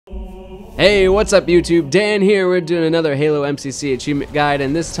Hey, what's up YouTube? Dan here. We're doing another Halo MCC achievement guide,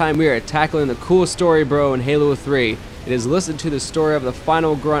 and this time we are tackling the coolest story, bro, in Halo 3. It is listen to the story of the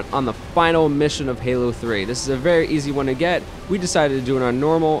final grunt on the final mission of Halo 3. This is a very easy one to get. We decided to do it on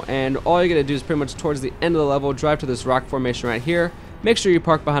normal, and all you gotta do is pretty much towards the end of the level, drive to this rock formation right here. Make sure you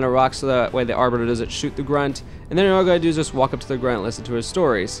park behind a rock so that way the arbiter doesn't shoot the grunt, and then all you gotta do is just walk up to the grunt and listen to his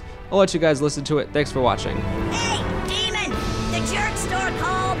stories. I'll let you guys listen to it. Thanks for watching. Hey, demon! The jerk store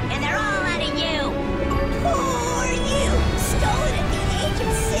called, and they're all out of you! Who are you? Stolen at the age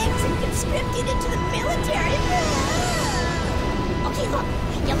of 6 and conscripted into the military? Okay, look,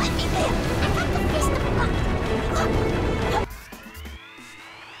 you let me live,